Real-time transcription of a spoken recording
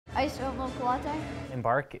Iced oat milk latte.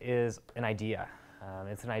 Embark is an idea.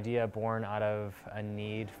 It's an idea born out of a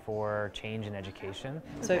need for change in education.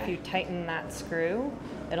 So if you tighten that screw,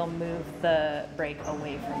 it'll move the brake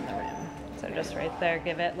away from the rim. So just right there,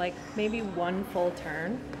 give it like maybe one full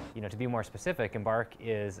turn. You know, to be more specific, Embark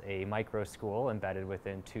is a micro school embedded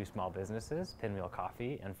within two small businesses, Pinwheel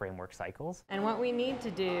Coffee and Framework Cycles. And what we need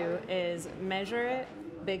to do is measure it,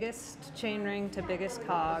 biggest chainring to biggest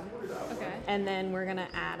cog, and then we're gonna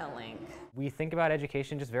add a link. We think about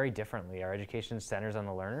education just very differently. Our education centers on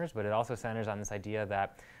the learners, but it also centers on this idea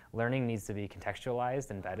that learning needs to be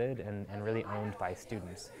contextualized, embedded, and really owned by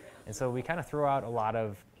students. And so we kind of throw out a lot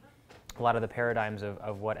of the paradigms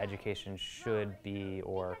of what education should be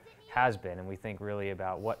or has been, and we think really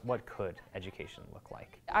about what could education look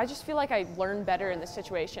like. I just feel like I learned better in this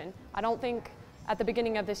situation. I don't think at the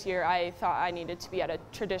beginning of this year I thought I needed to be at a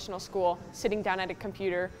traditional school, sitting down at a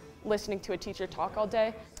computer, listening to a teacher talk all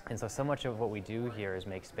day. And so much of what we do here is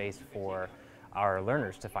make space for our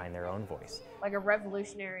learners to find their own voice. Like a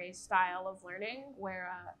revolutionary style of learning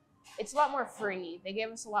where it's a lot more free. They gave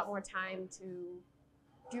us a lot more time to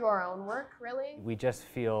do our own work, really. We just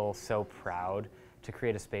feel so proud to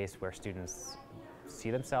create a space where students see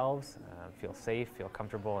themselves, feel safe, feel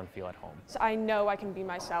comfortable, and feel at home. So I know I can be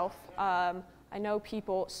myself. I know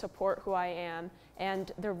people support who I am,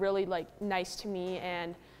 and they're really nice to me,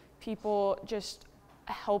 and people just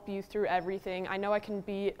help you through everything. I know I can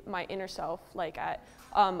be my inner self. Like at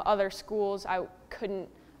other schools, I couldn't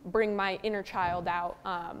bring my inner child out.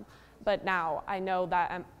 But now I know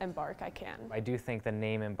that Embark, I can. I do think the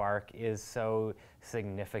name Embark is so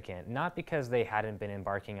significant, not because they hadn't been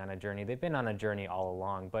embarking on a journey. They've been on a journey all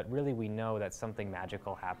along, but really we know that something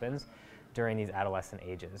magical happens during these adolescent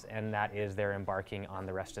ages, and that is they're embarking on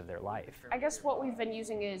the rest of their life. I guess what we've been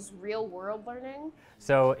using is real world learning.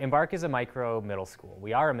 So Embark is a micro middle school.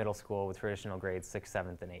 We are a middle school with traditional grades 6th,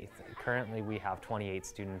 7th, and 8th. Currently we have 28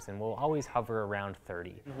 students and we'll always hover around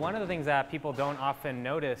 30. One of the things that people don't often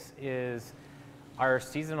notice is our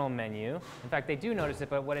seasonal menu. In fact, they do notice it,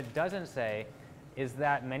 but what it doesn't say is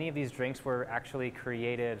that many of these drinks were actually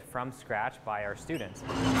created from scratch by our students.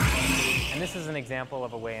 And this is an example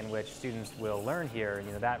of a way in which students will learn here.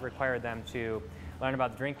 You know, that required them to learn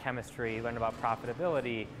about drink chemistry, learn about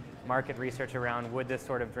profitability, market research around would this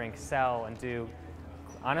sort of drink sell, and do,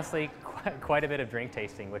 honestly, quite a bit of drink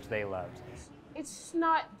tasting, which they loved. It's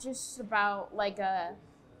not just about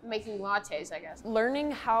making lattes, I guess.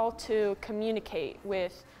 Learning how to communicate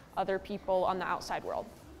with other people on the outside world.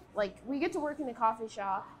 Like, we get to work in a coffee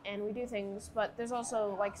shop and we do things, but there's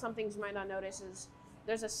also some things you might not notice is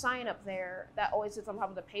there's a sign up there that always sits on top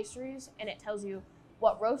of the pastries and it tells you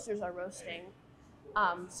what roasters are roasting.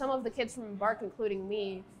 Some of the kids from Embark, including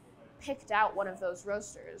me, picked out one of those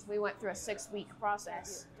roasters. We went through a 6-week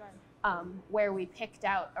process where we picked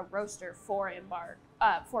out a roaster for Embark,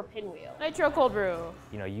 for Pinwheel. Nitro cold brew.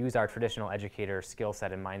 You know, use our traditional educator skill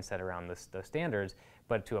set and mindset around those standards,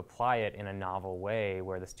 but to apply it in a novel way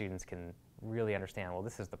where the students can really understand, well,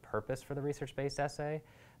 this is the purpose for the research-based essay,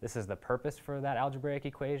 this is the purpose for that algebraic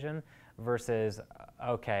equation, versus,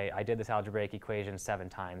 okay, I did this algebraic equation 7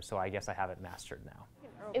 times, so I guess I have it mastered now.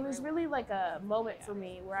 It was really like a moment for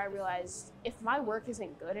me where I realized if my work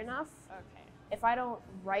isn't good enough, if I don't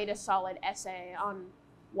write a solid essay on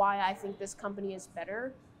why I think this company is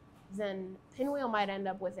better, then Pinwheel might end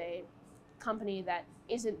up with a company that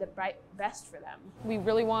isn't the best for them. We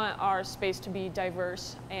really want our space to be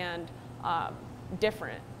diverse and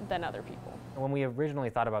different than other people. When we originally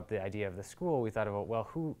thought about the idea of the school, we thought about, well,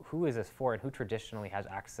 who is this for and who traditionally has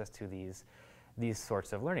access to these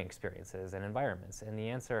sorts of learning experiences and environments? And the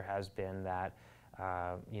answer has been that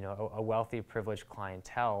you know, a wealthy, privileged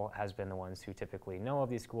clientele has been the ones who typically know of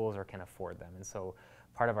these schools or can afford them. And so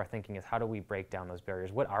part of our thinking is how do we break down those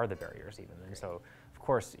barriers? What are the barriers even? And so, of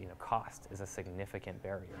course, you know, cost is a significant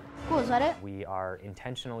barrier. Cool, is that it? We are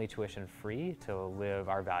intentionally tuition free to live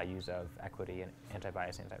our values of equity and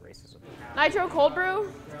anti-bias, anti-racism. Nitro cold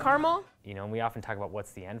brew, caramel. You know, and we often talk about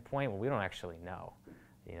what's the end point. Well, we don't actually know.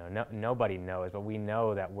 You know, nobody knows, but we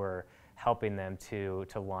know that we're helping them to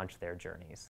launch their journeys.